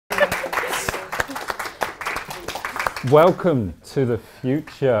Welcome to the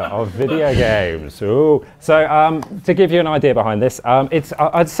future of video games. Ooh. So to give you an idea behind this, I'd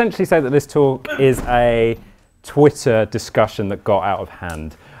essentially say that this talk is a Twitter discussion that got out of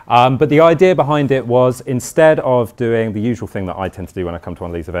hand. But the idea behind it was, instead of doing the usual thing that I tend to do when I come to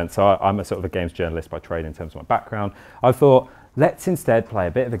one of these events, so I'm a sort of a games journalist by trade in terms of my background, I thought, let's instead play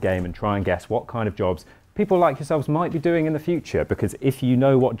a bit of a game and try and guess what kind of jobs people like yourselves might be doing in the future. Because if you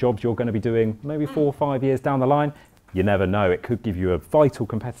know what jobs you're going to be doing maybe 4 or 5 years down the line, you never know, it could give you a vital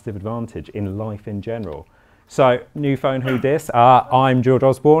competitive advantage in life in general. So, new phone, who dis? I'm George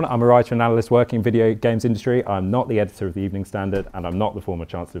Osborn. I'm a writer and analyst working in video games industry. I'm not the editor of the Evening Standard, and I'm not the former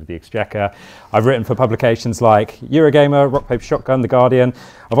Chancellor of the Exchequer. I've written for publications like Eurogamer, Rock Paper Shotgun, The Guardian.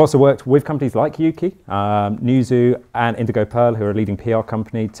 I've also worked with companies like Ukie, Newzoo, and Indigo Pearl, who are a leading PR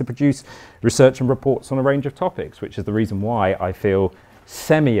company, to produce research and reports on a range of topics, which is the reason why I feel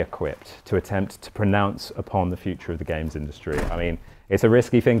semi-equipped to attempt to pronounce upon the future of the games industry. I mean, it's a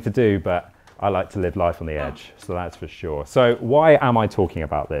risky thing to do, but I like to live life on the edge, so that's for sure. So why am I talking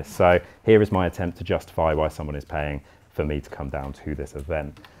about this? So here is my attempt to justify why someone is paying for me to come down to this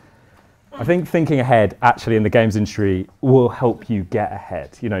event. I think thinking ahead actually in the games industry will help you get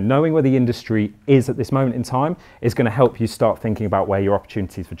ahead. You know, knowing where the industry is at this moment in time is going to help you start thinking about where your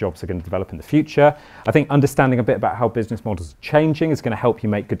opportunities for jobs are going to develop in the future. I think understanding a bit about how business models are changing is going to help you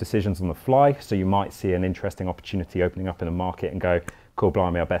make good decisions on the fly. So you might see an interesting opportunity opening up in a market and go, cool,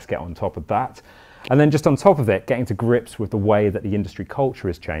 blimey, I best get on top of that. And then just on top of it, getting to grips with the way that the industry culture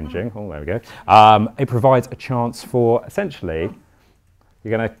is changing. Oh, there we go. It provides a chance for essentially,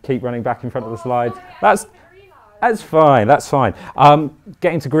 you're going to keep running back in front of the slides. That's fine, that's fine.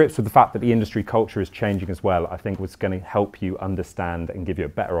 Getting to grips with the fact that the industry culture is changing as well, I think was going to help you understand and give you a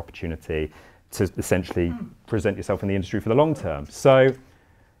better opportunity to essentially present yourself in the industry for the long term. So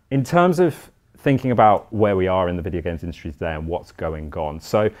in terms of thinking about where we are in the video games industry today and what's going on.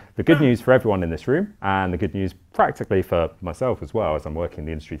 So the good news for everyone in this room, and the good news practically for myself as well as I'm working in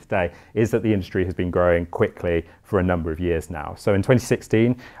the industry today, is that the industry has been growing quickly for a number of years now. So in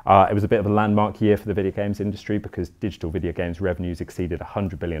 2016, it was a bit of a landmark year for the video games industry because digital video games revenues exceeded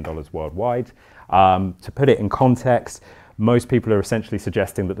 $100 billion worldwide. To put it in context, most people are essentially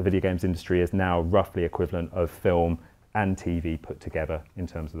suggesting that the video games industry is now roughly equivalent of film and TV put together in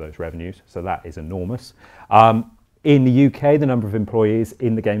terms of those revenues. So that is enormous. In the UK, the number of employees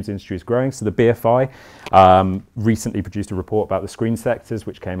in the games industry is growing. So the BFI recently produced a report about the screen sectors,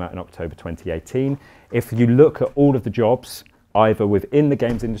 which came out in October 2018. If you look at all of the jobs, either within the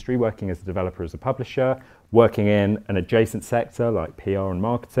games industry, working as a developer, as a publisher, working in an adjacent sector like PR and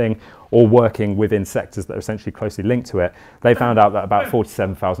marketing, or working within sectors that are essentially closely linked to it, they found out that about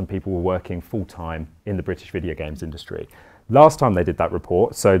 47,000 people were working full-time in the British video games industry. Last time they did that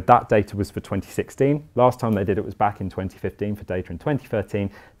report, so that data was for 2016. Last time they did it was back in 2015 for data in 2013.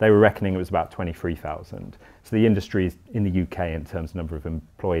 They were reckoning it was about 23,000. So the industry in the UK in terms of number of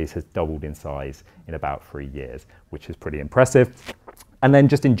employees has doubled in size in about 3 years, which is pretty impressive. And then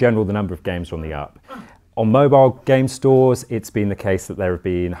just in general, the number of games are on the up. On mobile game stores, it's been the case that there have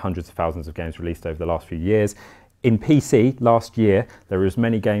been hundreds of thousands of games released over the last few years. In PC, last year, there were as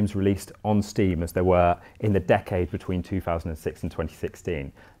many games released on Steam as there were in the decade between 2006 and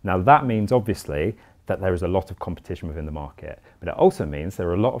 2016. Now that means, obviously, that there is a lot of competition within the market, but it also means there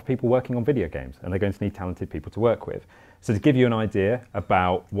are a lot of people working on video games, and they're going to need talented people to work with. So to give you an idea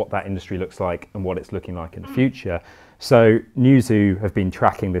about what that industry looks like and what it's looking like in the future, so Newzoo have been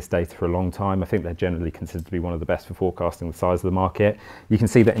tracking this data for a long time. I think they're generally considered to be one of the best for forecasting the size of the market. You can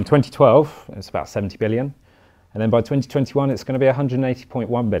see that in 2012, it's about 70 billion. And then by 2021, it's going to be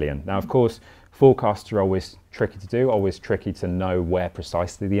 180.1 billion. Now, of course, forecasts are always tricky to do, always tricky to know where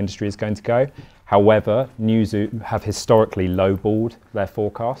precisely the industry is going to go. However, Newzoo have historically lowballed their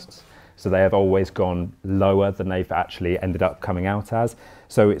forecasts. So they have always gone lower than they've actually ended up coming out as.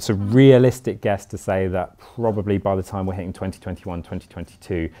 So it's a realistic guess to say that probably by the time we're hitting 2021,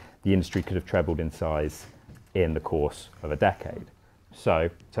 2022, the industry could have trebled in size in the course of a decade. So in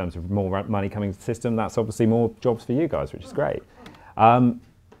terms of more money coming to the system, that's obviously more jobs for you guys, which is great.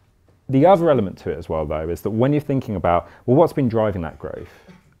 The other element to it as well, though, is that when you're thinking about, well, what's been driving that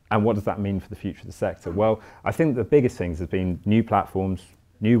growth? And what does that mean for the future of the sector? Well, I think the biggest things have been new platforms,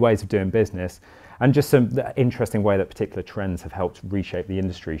 new ways of doing business, and just some interesting way that particular trends have helped reshape the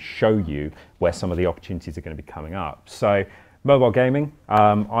industry, show you where some of the opportunities are going to be coming up. So mobile gaming,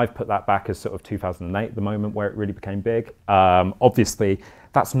 I've put that back as sort of 2008, the moment where it really became big. Obviously,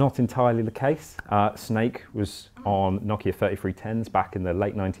 that's not entirely the case. Snake was on Nokia 3310s back in the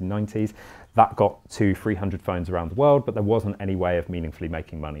late 1990s. That got to 300 phones around the world, but there wasn't any way of meaningfully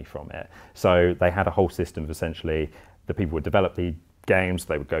making money from it. So they had a whole system of essentially The people would develop the games,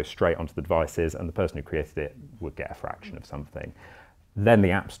 they would go straight onto the devices, and the person who created it would get a fraction of something. Then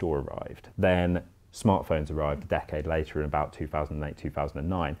the App Store arrived. Then smartphones arrived a decade later in about 2008,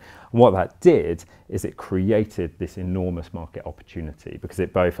 2009. And what that did is it created this enormous market opportunity because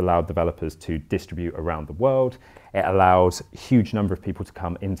it both allowed developers to distribute around the world. It allowed a huge number of people to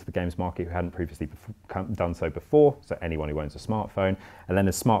come into the games market who hadn't previously done so before, so anyone who owns a smartphone. And then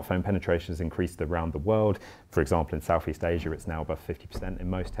as smartphone penetration has increased around the world, for example, in Southeast Asia, it's now above 50% in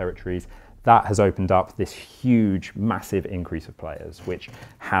most territories. That has opened up this huge, massive increase of players, which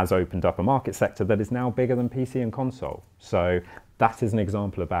has opened up a market sector that is now bigger than PC and console. So that is an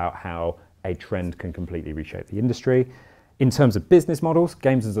example about how a trend can completely reshape the industry. In terms of business models,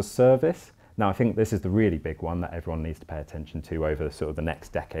 games as a service. Now, I think this is the really big one that everyone needs to pay attention to over sort of the next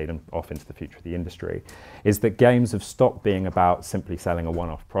decade and off into the future of the industry, is that games have stopped being about simply selling a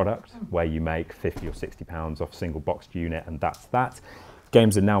one-off product where you make 50 or 60 pounds off a single boxed unit and that's that.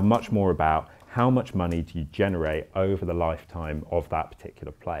 Games are now much more about how much money do you generate over the lifetime of that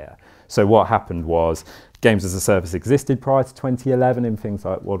particular player. So what happened was games as a service existed prior to 2011 in things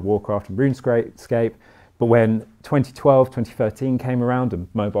like World of Warcraft and RuneScape, but when 2012, 2013 came around and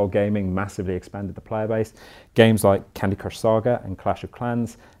mobile gaming massively expanded the player base, games like Candy Crush Saga and Clash of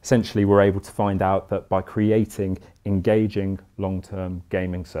Clans essentially were able to find out that by creating engaging long-term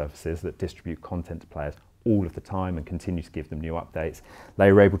gaming services that distribute content to players all of the time and continue to give them new updates,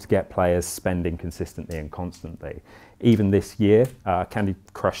 they were able to get players spending consistently and constantly. Even this year, Candy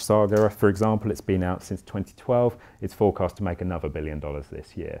Crush Saga, for example, it's been out since 2012. It's forecast to make another $1 billion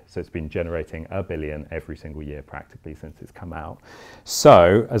this year. So it's been generating $1 billion every single year practically since it's come out.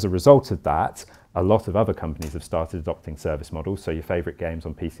 So as a result of that, a lot of other companies have started adopting service models. So your favorite games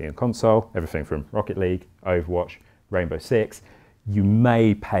on PC and console, everything from Rocket League, Overwatch, Rainbow Six, you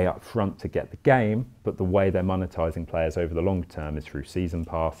may pay up front to get the game, but the way they're monetizing players over the long term is through season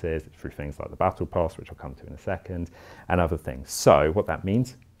passes, it's through things like the Battle Pass, which I'll come to in a second, and other things. So what that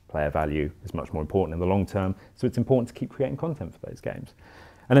means, player value is much more important in the long term, so it's important to keep creating content for those games.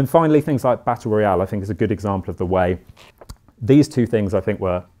 And then finally, things like Battle Royale, I think is a good example of the way these two things I think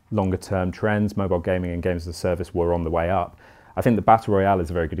were longer term trends. Mobile gaming and games as a service were on the way up. I think the Battle Royale is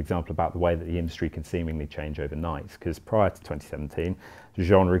a very good example about the way that the industry can seemingly change overnight, because prior to 2017, the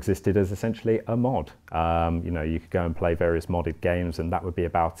genre existed as essentially a mod. You could go and play various modded games and that would be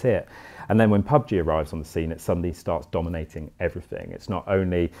about it. And then when PUBG arrives on the scene, it suddenly starts dominating everything. It's not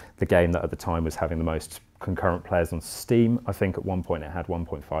only the game that at the time was having the most concurrent players on Steam. I think at one point it had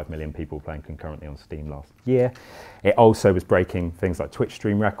 1.5 million people playing concurrently on Steam last year. It also was breaking things like Twitch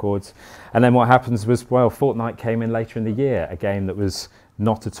stream records. And then what happens was, well, Fortnite came in later in the year, a game that was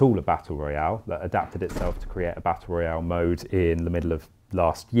not at all a battle royale, that adapted itself to create a battle royale mode in the middle of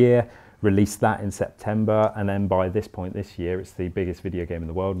last year, released that in September, and then by this point this year, it's the biggest video game in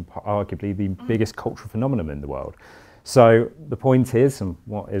the world and arguably the biggest cultural phenomenon in the world. So the point is, and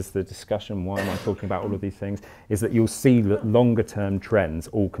what is the discussion, why am I talking about all of these things, is that you'll see that longer term trends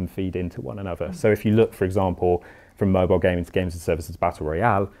all can feed into one another. So if you look, for example, from mobile gaming to games as a service to Battle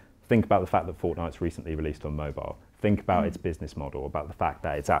Royale, think about the fact that Fortnite's recently released on mobile. Think about its business model, about the fact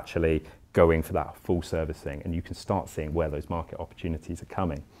that it's actually going for that full service thing, and you can start seeing where those market opportunities are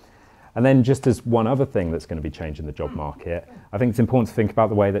coming. And then just as one other thing that's going to be changing the job market, I think it's important to think about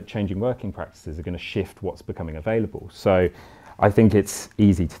the way that changing working practices are going to shift what's becoming available. So I think it's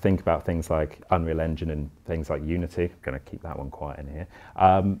easy to think about things like Unreal Engine and things like Unity, I'm going to keep that one quiet in here,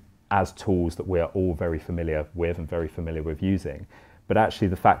 as tools that we're all very familiar with and very familiar with using. But actually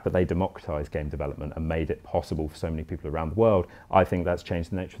the fact that they democratized game development and made it possible for so many people around the world, I think that's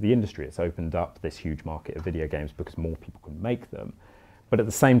changed the nature of the industry. It's opened up this huge market of video games because more people can make them. But at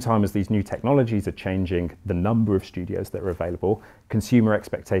the same time as these new technologies are changing the number of studios that are available, consumer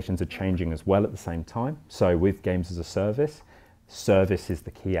expectations are changing as well at the same time. So with games as a service, service is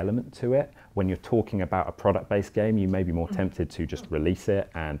the key element to it. When you're talking about a product-based game, you may be more tempted to just release it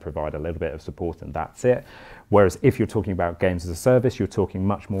and provide a little bit of support and that's it. Whereas if you're talking about games as a service, you're talking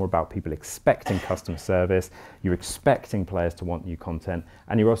much more about people expecting customer service, you're expecting players to want new content,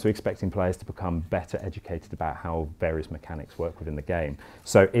 and you're also expecting players to become better educated about how various mechanics work within the game.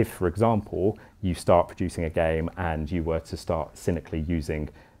 So if, for example, you start producing a game and you were to start cynically using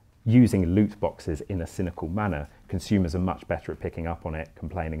loot boxes in a cynical manner, consumers are much better at picking up on it,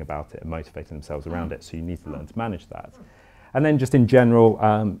 complaining about it, and motivating themselves around it, so you need to learn to manage that. And then just in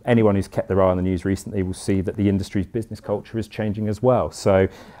general, anyone who's kept their eye on the news recently will see that the industry's business culture is changing as well. So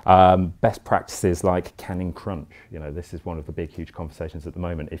best practices like canning crunch, this is one of the big, huge conversations at the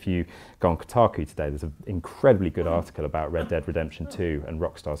moment. If you go on Kotaku today, there's an incredibly good article about Red Dead Redemption 2 and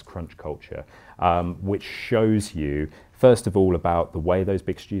Rockstar's crunch culture, which shows you, first of all, about the way those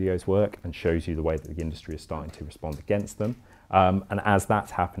big studios work and shows you the way that the industry is starting to respond against them. And as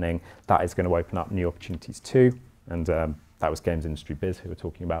that's happening, that is going to open up new opportunities too. And that was Games Industry Biz who were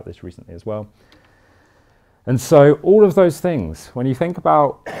talking about this recently as well. And so all of those things, when you think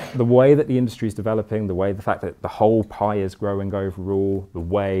about the way that the industry is developing, the fact that the whole pie is growing overall, the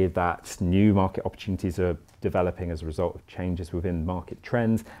way that new market opportunities are developing as a result of changes within market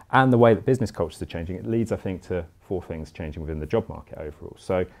trends, and the way that business cultures are changing, it leads, I think, to 4 things changing within the job market overall.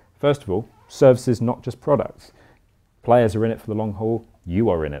 So first of all, services, not just products. Players are in it for the long haul. You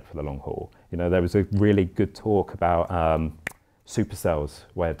are in it for the long haul. There was a really good talk about Supercell's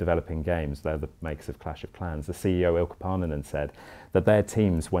way of developing games. They're the makers of Clash of Clans. The CEO, Ilkka Parnanen, said that their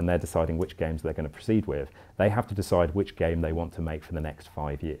teams, when they're deciding which games they're going to proceed with, they have to decide which game they want to make for the next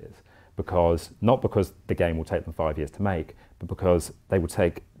 5 years. Not because the game will take them 5 years to make, but because they will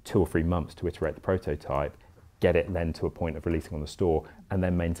take 2 or 3 months to iterate the prototype, get it then to a point of releasing on the store, and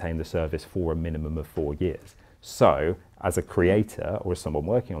then maintain the service for a minimum of 4 years. So, as a creator or as someone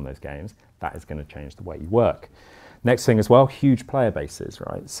working on those games, that is going to change the way you work. Next thing as well, huge player bases,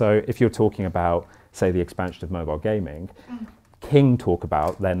 right? So if you're talking about, say, the expansion of mobile gaming, King talk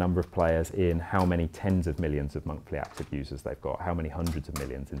about their number of players in how many tens of millions of monthly active users they've got, how many hundreds of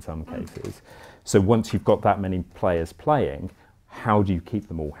millions in some cases. So once you've got that many players playing, how do you keep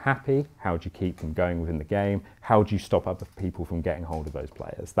them all happy? How do you keep them going within the game? How do you stop other people from getting hold of those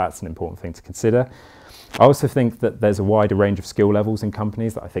players? That's an important thing to consider. I also think that there's a wider range of skill levels in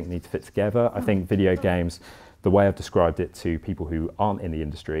companies that I think need to fit together. I think video games, the way I've described it to people who aren't in the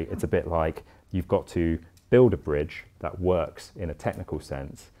industry, it's a bit like you've got to build a bridge that works in a technical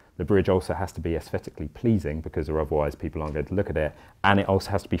sense. The bridge also has to be aesthetically pleasing because otherwise people aren't going to look at it. And it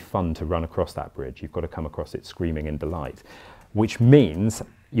also has to be fun to run across that bridge. You've got to come across it screaming in delight, which means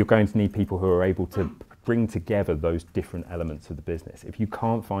you're going to need people who are able to bring together those different elements of the business. If you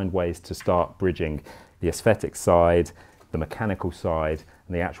can't find ways to start bridging the aesthetic side, the mechanical side,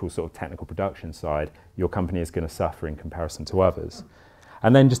 and the actual sort of technical production side, your company is going to suffer in comparison to others.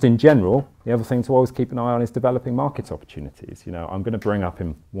 And then just in general, the other thing to always keep an eye on is developing market opportunities. I'm going to bring up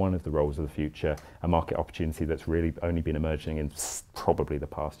in one of the roles of the future a market opportunity that's really only been emerging in probably the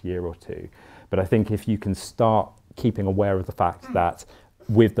past year or two. But I think if you can start keeping aware of the fact that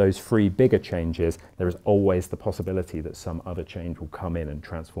with those 3 bigger changes, there is always the possibility that some other change will come in and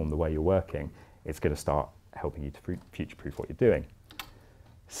transform the way you're working, it's going to start helping you to future-proof what you're doing.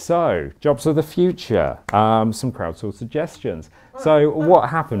 So, jobs of the future, some crowdsourced suggestions. So what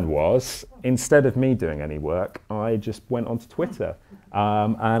happened was, instead of me doing any work, I just went onto Twitter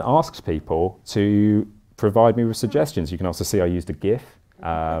and asked people to provide me with suggestions. You can also see I used a GIF.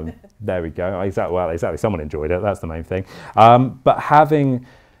 There we go. Exactly. Someone enjoyed it. That's the main thing. But having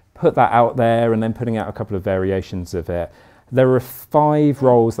put that out there and then putting out a couple of variations of it, there are 5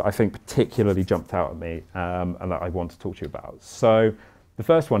 roles that I think particularly jumped out at me and that I want to talk to you about. So the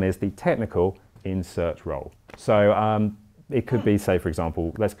first one is the technical in-search role. So it could be, say, for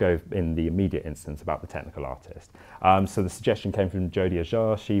example, let's go in the immediate instance about the technical artist. So the suggestion came from Jodie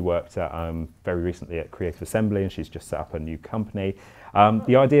Ajar. She worked very recently at Creative Assembly and she's just set up a new company.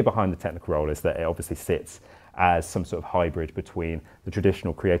 The idea behind the technical role is that it obviously sits as some sort of hybrid between the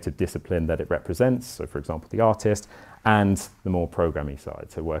traditional creative discipline that it represents, so for example the artist, and the more programming side,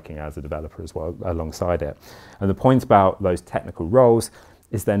 so working as a developer as well alongside it. And the point about those technical roles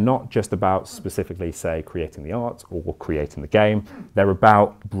is they're not just about specifically, say, creating the art or creating the game. They're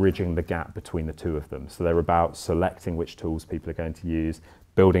about bridging the gap between the two of them. So they're about selecting which tools people are going to use,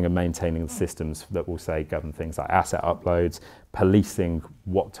 building and maintaining the systems that will, say, govern things like asset uploads, policing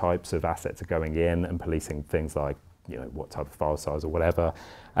what types of assets are going in, and policing things like, what type of file size or whatever.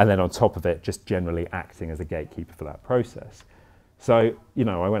 And then on top of it, just generally acting as a gatekeeper for that process. So,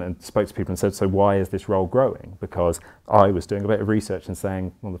 I went and spoke to people and said, so why is this role growing? Because I was doing a bit of research and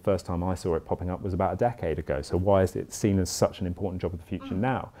saying, well, the first time I saw it popping up was about a decade ago. So why is it seen as such an important job of the future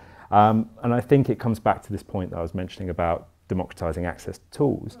now? And I think it comes back to this point that I was mentioning about democratizing access to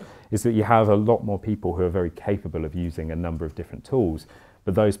tools, is that you have a lot more people who are very capable of using a number of different tools,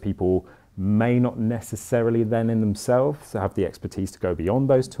 but those people may not necessarily then in themselves have the expertise to go beyond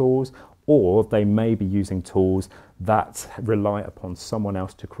those tools, or they may be using tools that rely upon someone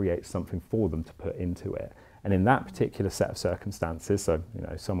else to create something for them to put into it. And in that particular set of circumstances, so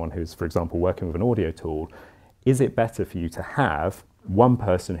someone who's, for example, working with an audio tool, is it better for you to have one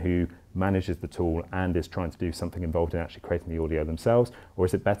person who manages the tool and is trying to do something involved in actually creating the audio themselves, or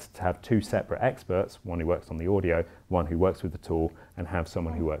is it better to have two separate experts, one who works on the audio, one who works with the tool, and have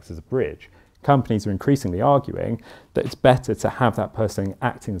someone who works as a bridge? Companies are increasingly arguing that it's better to have that person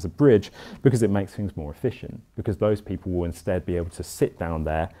acting as a bridge because it makes things more efficient, because those people will instead be able to sit down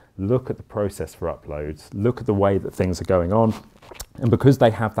there, look at the process for uploads, look at the way that things are going on, and because they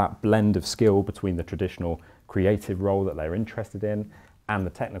have that blend of skill between the traditional creative role that they're interested in and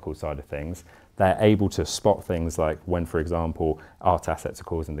the technical side of things, they're able to spot things like when, for example, art assets are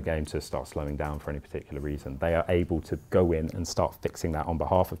causing the game to start slowing down for any particular reason. They are able to go in and start fixing that on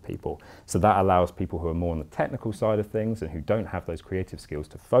behalf of people. So that allows people who are more on the technical side of things and who don't have those creative skills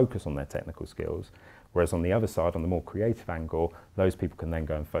to focus on their technical skills. Whereas on the other side, on the more creative angle, those people can then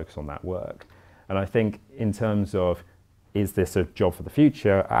go and focus on that work. And I think in terms of, is this a job for the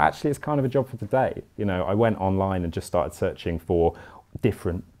future? Actually, it's kind of a job for today. You know, I went online and just started searching for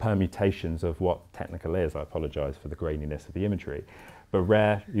different permutations of what technical is. I apologise for the graininess of the imagery. But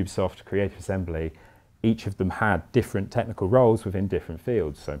Rare, Ubisoft, Creative Assembly, each of them had different technical roles within different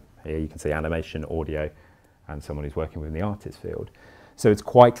fields. So here you can see animation, audio, and someone who's working within the artist field. So it's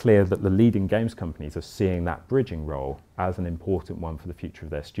quite clear that the leading games companies are seeing that bridging role as an important one for the future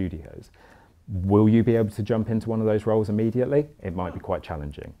of their studios. Will you be able to jump into one of those roles immediately? It might be quite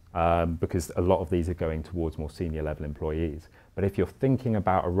challenging because a lot of these are going towards more senior level employees. But if you're thinking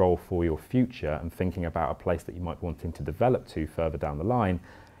about a role for your future and thinking about a place that you might be wanting to develop to further down the line,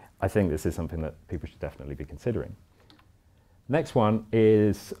 I think this is something that people should definitely be considering. Next one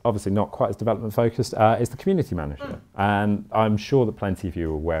is obviously not quite as development focused, is the community manager. And I'm sure that plenty of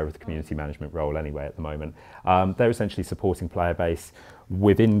you are aware of the community management role anyway at the moment. They're essentially supporting player base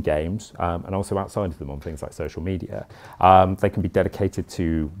within games and also outside of them on things like social media. They can be dedicated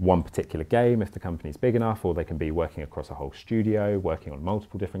to one particular game if the company's big enough, or they can be working across a whole studio, working on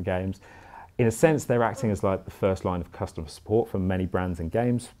multiple different games. In a sense, they're acting as like the first line of customer support for many brands and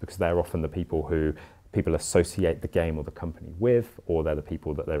games, because they're often the people who people associate the game or the company with, or they're the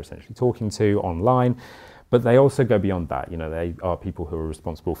people that they're essentially talking to online. But they also go beyond that. You know, they are people who are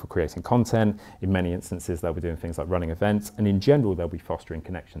responsible for creating content. In many instances, they'll be doing things like running events. And in general, they'll be fostering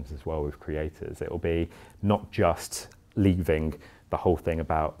connections as well with creators. It'll be not just leaving the whole thing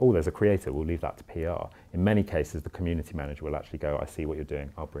about, oh, there's a creator, we'll leave that to PR. In many cases, the community manager will actually go, I see what you're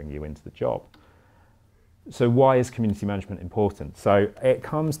doing, I'll bring you into the job. So why is community management important? So it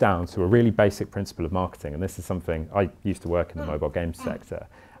comes down to a really basic principle of marketing, and this is something, I used to work in the mobile games sector,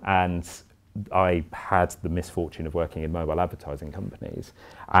 and I had the misfortune of working in mobile advertising companies,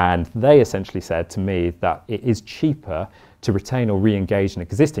 and they essentially said to me that it is cheaper to retain or re-engage an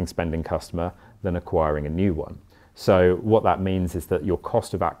existing spending customer than acquiring a new one. So what that means is that your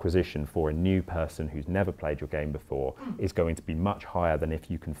cost of acquisition for a new person who's never played your game before is going to be much higher than if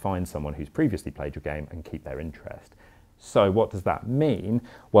you can find someone who's previously played your game and keep their interest. So what does that mean?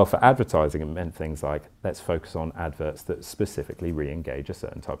 Well, for advertising, it meant things like, let's focus on adverts that specifically re-engage a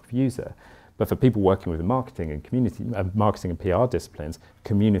certain type of user. But for people working with marketing and community, marketing and PR disciplines,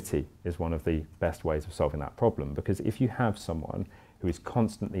 community is one of the best ways of solving that problem. Because if you have someone who is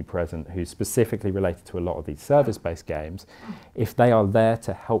constantly present, who's specifically related to a lot of these service-based games, if they are there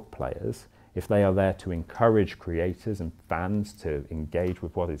to help players, if they are there to encourage creators and fans to engage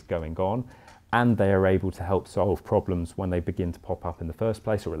with what is going on, and they are able to help solve problems when they begin to pop up in the first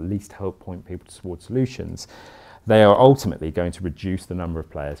place, or at least help point people towards solutions, they are ultimately going to reduce the number of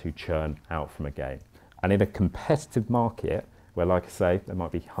players who churn out from a game. And in a competitive market, where, like I say, there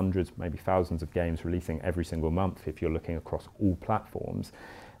might be hundreds, maybe thousands of games releasing every single month if you're looking across all platforms,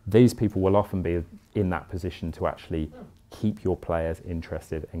 these people will often be in that position to actually keep your players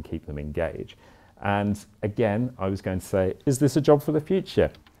interested and keep them engaged. And again, I was going to say, is this a job for the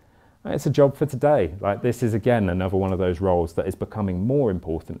future? It's a job for today. Like, this is, again, another one of those roles that is becoming more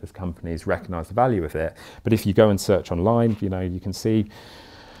important as companies recognise the value of it. But if you go and search online, you know, you can see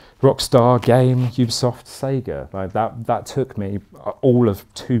Rockstar, Game, Ubisoft, Sega. Like that took me all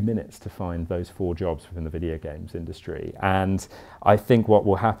of 2 minutes to find those 4 jobs within the video games industry. And I think what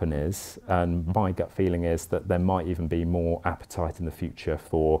will happen is, and my gut feeling is, that there might even be more appetite in the future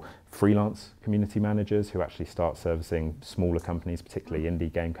for freelance community managers who actually start servicing smaller companies, particularly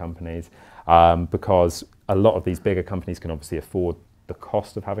indie game companies, because a lot of these bigger companies can obviously afford the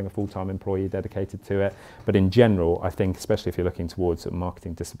cost of having a full-time employee dedicated to it. But in general, I think, especially if you're looking towards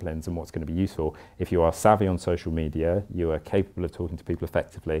marketing disciplines and what's going to be useful, if you are savvy on social media, you are capable of talking to people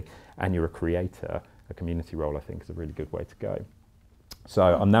effectively, and you're a creator, a community role, I think, is a really good way to go. So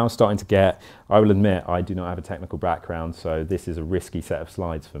I'm now starting to get, I will admit, I do not have a technical background, so this is a risky set of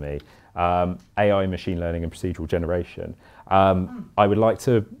slides for me. AI, machine learning, and procedural generation. I would like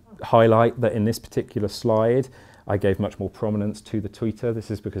to highlight that in this particular slide, I gave much more prominence to the tweeter. This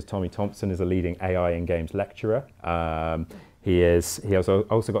is because Tommy Thompson is a leading AI in games lecturer. He has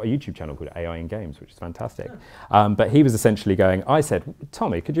also got a YouTube channel called AI in Games, which is fantastic. But he was essentially going, I said,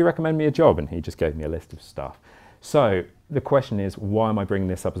 Tommy, could you recommend me a job? And he just gave me a list of stuff. So the question is, why am I bringing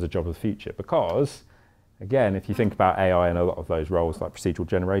this up as a job of the future? Because, again, if you think about AI and a lot of those roles like procedural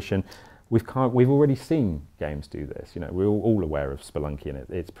generation, we've already seen games do this. You know, we're all aware of Spelunky and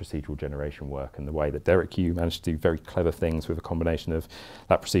its procedural generation work and the way that Derek Yu managed to do very clever things with a combination of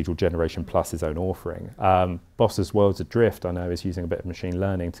that procedural generation plus his own authoring. Boss's Worlds Adrift, I know, is using a bit of machine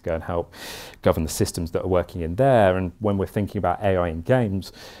learning to go and help govern the systems that are working in there. And when we're thinking about AI in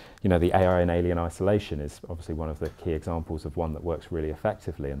games, you know, the AI in Alien Isolation is obviously one of the key examples of one that works really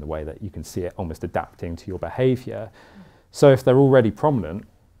effectively in the way that you can see it almost adapting to your behavior. So if they're already prominent,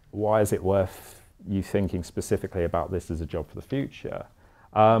 why is it worth you thinking specifically about this as a job for the future?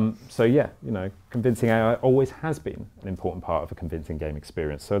 So yeah, you know, convincing AI always has been an important part of a convincing game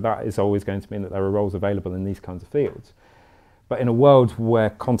experience. So that is always going to mean that there are roles available in these kinds of fields. But in a world where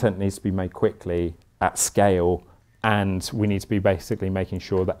content needs to be made quickly, at scale, and we need to be basically making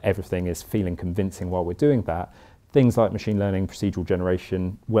sure that everything is feeling convincing while we're doing that, things like machine learning, procedural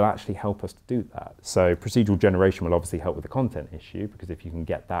generation will actually help us to do that. So procedural generation will obviously help with the content issue, because if you can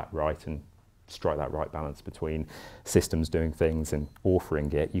get that right and strike that right balance between systems doing things and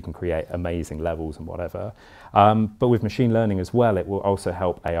authoring it, you can create amazing levels and whatever. But with machine learning as well, it will also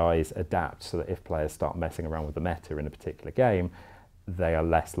help AIs adapt so that if players start messing around with the meta in a particular game, they are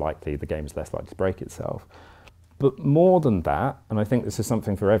less likely, the game is less likely to break itself. But more than that, and I think this is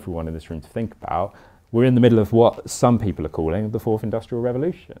something for everyone in this room to think about, we're in the middle of what some people are calling the fourth industrial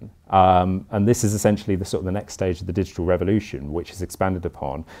revolution. And this is essentially the sort of the next stage of the digital revolution, which is expanded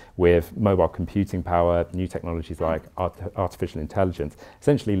upon with mobile computing power, new technologies like artificial intelligence,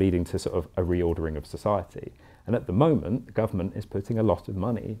 essentially leading to sort of a reordering of society. And at the moment, the government is putting a lot of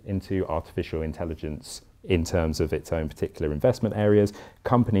money into artificial intelligence in terms of its own particular investment areas.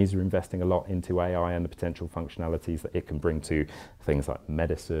 Companies are investing a lot into AI and the potential functionalities that it can bring to things like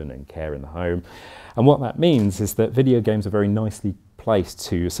medicine and care in the home. And what that means is that video games are very nicely placed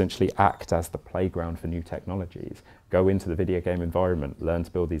to essentially act as the playground for new technologies. Go into the video game environment, learn to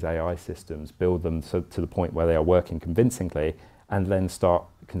build these AI systems, build them to the point where they are working convincingly, and then start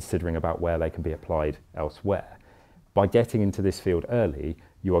considering about where they can be applied elsewhere. By getting into this field early,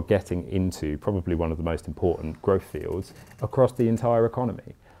 you are getting into probably one of the most important growth fields across the entire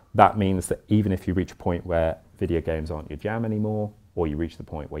economy. That means that even if you reach a point where video games aren't your jam anymore, or you reach the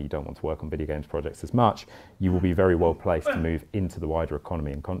point where you don't want to work on video games projects as much, you will be very well placed to move into the wider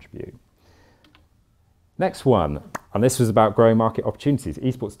economy and contribute. Next one, and this was about growing market opportunities,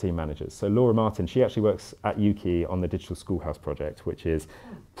 esports team managers. So Laura Martin, she actually works at Ukie on the Digital Schoolhouse project, which is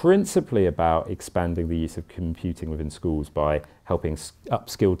principally about expanding the use of computing within schools by helping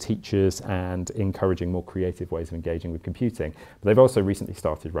upskill teachers and encouraging more creative ways of engaging with computing. But they've also recently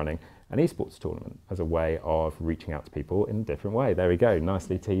started running an esports tournament as a way of reaching out to people in a different way. There we go,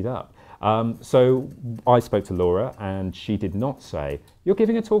 nicely teed up. So I spoke to Laura and she did not say, you're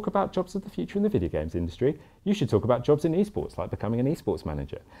giving a talk about jobs of the future in the video games industry. You should talk about jobs in esports, like becoming an esports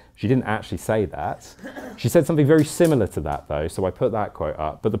manager. She didn't actually say that. She said something very similar to that though, so I put that quote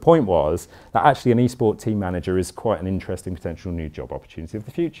up. But the point was that actually an esports team manager is quite an interesting potential new job opportunity of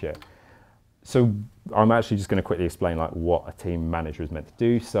the future. So I'm actually just going to quickly explain like what a team manager is meant to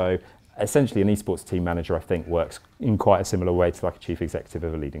do. So essentially an esports team manager, I think, works in quite a similar way to like a chief executive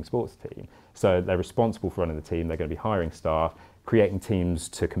of a leading sports team. So they're responsible for running the team, they're going to be hiring staff, creating teams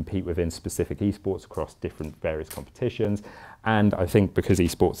to compete within specific esports across different various competitions. And I think because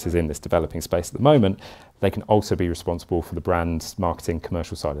esports is in this developing space at the moment, they can also be responsible for the brand marketing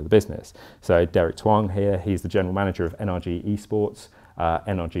commercial side of the business. So Derek Twang here, he's the general manager of NRG Esports.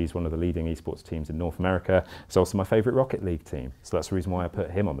 NRG is one of the leading esports teams in North America. It's also my favorite Rocket League team. So that's the reason why I put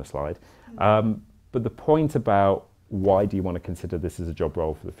him on the slide. But the point about why do you want to consider this as a job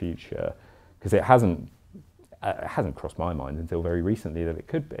role for the future? Because it hasn't crossed my mind until very recently that it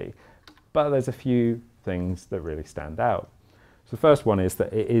could be. But there's a few things that really stand out. So the first one is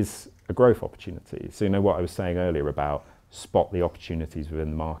that it is a growth opportunity. So you know what I was saying earlier about spot the opportunities within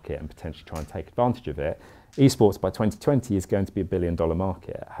the market and potentially try and take advantage of it. Esports by 2020 is going to be $1 billion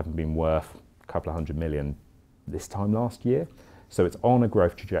market, having been worth a couple of $100 million this time last year. So it's on a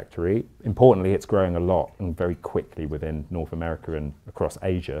growth trajectory. Importantly, it's growing a lot and very quickly within North America and across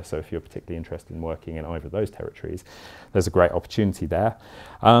Asia. So if you're particularly interested in working in either of those territories, there's a great opportunity there.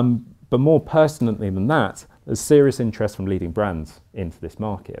 But more pertinently than that, there's serious interest from leading brands into this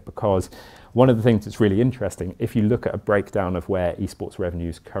market, because one of the things that's really interesting, if you look at a breakdown of where esports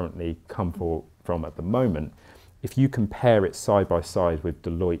revenues currently come from at the moment, if you compare it side by side with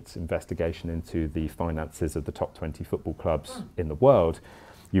Deloitte's investigation into the finances of the top 20 football clubs in the world,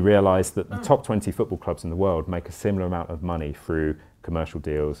 you realise that the top 20 football clubs in the world make a similar amount of money through commercial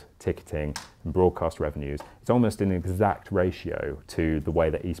deals, ticketing, and broadcast revenues. It's almost an exact ratio to the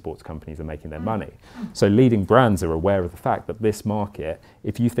way that esports companies are making their money. So leading brands are aware of the fact that this market,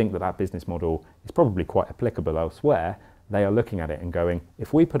 if you think that that business model is probably quite applicable elsewhere, they are looking at it and going,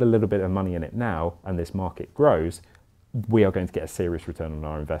 if we put a little bit of money in it now and this market grows, we are going to get a serious return on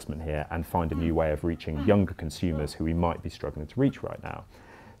our investment here and find a new way of reaching younger consumers who we might be struggling to reach right now.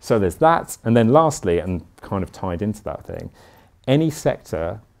 So there's that. And then lastly, and kind of tied into that thing, any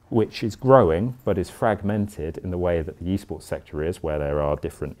sector which is growing but is fragmented in the way that the esports sector is, where there are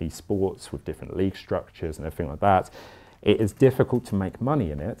different esports with different league structures and everything like that, it is difficult to make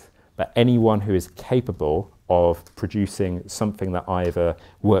money in it, but anyone who is capable of producing something that either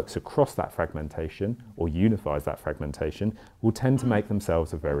works across that fragmentation or unifies that fragmentation will tend to make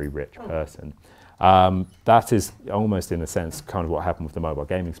themselves a very rich person. That is almost, in a sense, kind of what happened with the mobile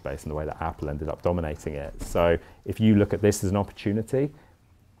gaming space and the way that Apple ended up dominating it. So if you look at this as an opportunity,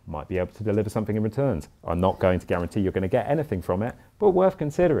 might be able to deliver something in returns. I'm not going to guarantee you're going to get anything from it, but worth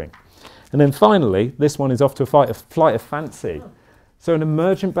considering. And then finally, this one is off to a flight of fancy. So an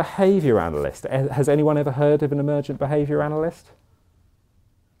emergent behaviour analyst. Has anyone ever heard of an emergent behaviour analyst?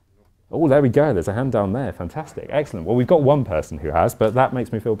 Oh, there we go. There's a hand down there. Fantastic. Excellent. Well, we've got one person who has, but that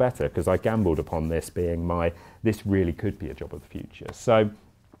makes me feel better because I gambled upon this being this really could be a job of the future. So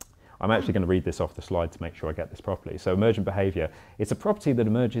I'm actually going to read this off the slide to make sure I get this properly. So emergent behaviour, it's a property that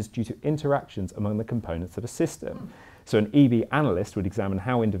emerges due to interactions among the components of a system. So an EB analyst would examine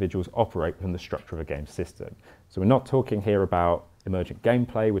how individuals operate within the structure of a game system. So we're not talking here about emergent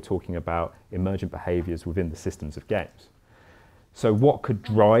gameplay, we're talking about emergent behaviours within the systems of games. So what could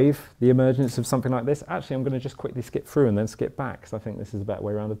drive the emergence of something like this? Actually, I'm going to just quickly skip through and then skip back because I think this is a better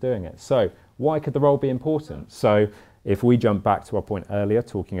way around of doing it. So why could the role be important? So if we jump back to our point earlier,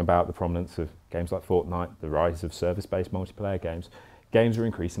 talking about the prominence of games like Fortnite, the rise of service-based multiplayer games, games are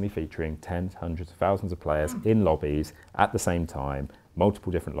increasingly featuring tens, hundreds of thousands of players in lobbies at the same time,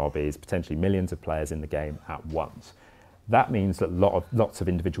 multiple different lobbies, potentially millions of players in the game at once. That means that lots of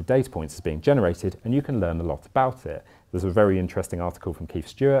individual data points is being generated and you can learn a lot about it. There's a very interesting article from Keith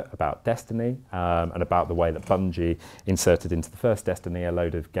Stewart about Destiny and about the way that Bungie inserted into the first Destiny a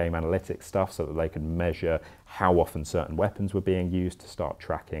load of game analytics stuff so that they could measure how often certain weapons were being used to start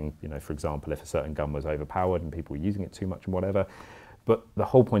tracking, for example, if a certain gun was overpowered and people were using it too much and whatever. But the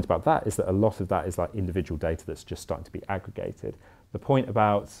whole point about that is that a lot of that is like individual data that's just starting to be aggregated. The point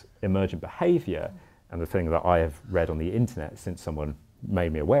about emergent behaviour, and the thing that I have read on the internet since someone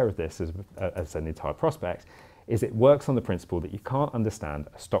made me aware of this as an entire prospect, is it works on the principle that you can't understand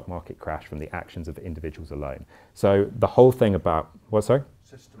a stock market crash from the actions of individuals alone. So the whole thing about, what, sorry?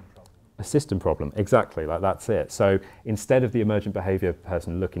 System problem. A system problem, exactly, like that's it. So instead of the emergent behaviour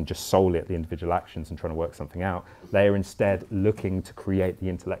person looking just solely at the individual actions and trying to work something out, they are instead looking to create the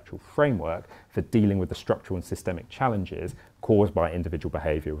intellectual framework for dealing with the structural and systemic challenges caused by individual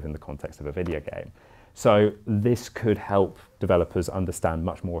behaviour within the context of a video game. So this could help developers understand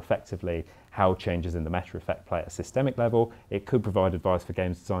much more effectively how changes in the meta effect play at a systemic level. It could provide advice for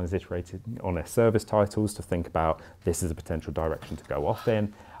games designers iterated on their service titles to think about this as a potential direction to go off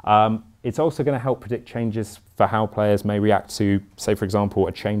in. It's also going to help predict changes for how players may react to, say, for example,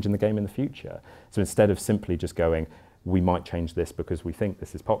 a change in the game in the future. So instead of simply just going, we might change this because we think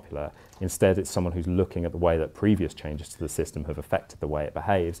this is popular. Instead, it's someone who's looking at the way that previous changes to the system have affected the way it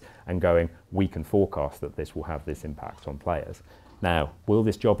behaves and going, we can forecast that this will have this impact on players. Now, will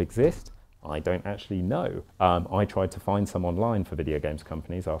this job exist? I don't actually know. I tried to find some online for video games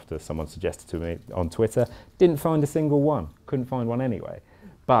companies after someone suggested to me on Twitter. Didn't find a single one. Couldn't find one anyway.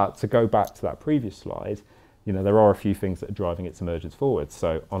 But to go back to that previous slide, there are a few things that are driving its emergence forward.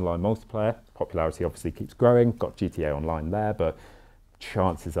 So online multiplayer, popularity obviously keeps growing, got GTA Online there, but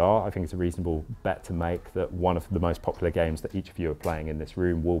chances are, I think it's a reasonable bet to make that one of the most popular games that each of you are playing in this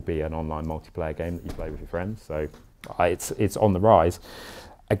room will be an online multiplayer game that you play with your friends. So it's on the rise.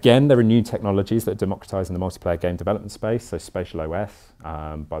 Again, there are new technologies that are democratizing the multiplayer game development space, so Spatial OS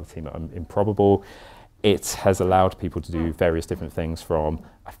by the team at Improbable. it has allowed people to do various different things from,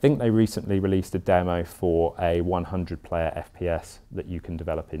 I think they recently released a demo for a 100-player FPS that you can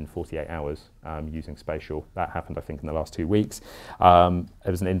develop in 48 hours using spatial. That happened, I think, in the last 2 weeks. There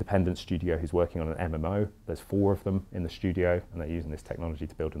was an independent studio who's working on an MMO. There's 4 of them in the studio, and they're using this technology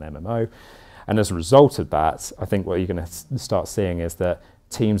to build an MMO. And as a result of that, I think what you're going to start seeing is that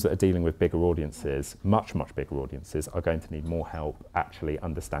teams that are dealing with bigger audiences, much, much bigger audiences, are going to need more help actually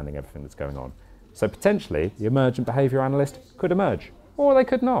understanding everything that's going on. So potentially, the emergent behaviour analyst could emerge, or they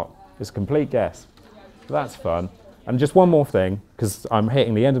could not. It's a complete guess. So that's fun. And just one more thing, because I'm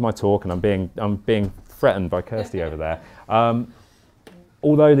hitting the end of my talk and I'm being threatened by Kirsty over there.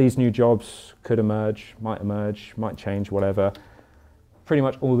 Although these new jobs could emerge, might change, whatever, pretty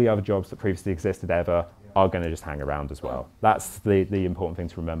much all the other jobs that previously existed ever are going to just hang around as well. That's the important thing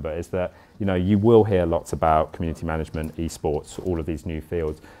to remember, is that you will hear lots about community management, esports, all of these new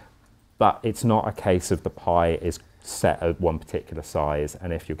fields. But it's not a case of the pie is set at one particular size,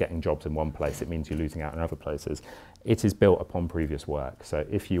 and if you're getting jobs in one place, it means you're losing out in other places. It is built upon previous work. So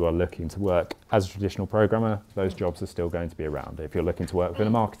if you are looking to work as a traditional programmer, those jobs are still going to be around. If you're looking to work within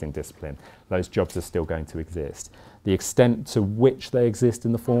a marketing discipline, those jobs are still going to exist. The extent to which they exist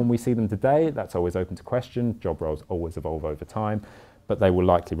in the form we see them today, that's always open to question. Job roles always evolve over time, but they will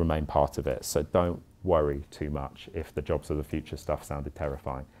likely remain part of it. So don't worry too much if the jobs of the future stuff sounded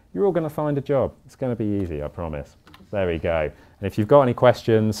terrifying. You're all going to find a job. It's going to be easy, I promise. There we go. And if you've got any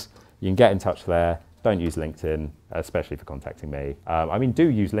questions, you can get in touch there. Don't use LinkedIn, especially for contacting me. I mean, do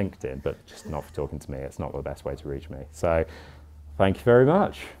use LinkedIn, but just not for talking to me. It's not the best way to reach me. So thank you very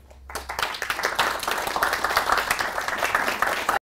much.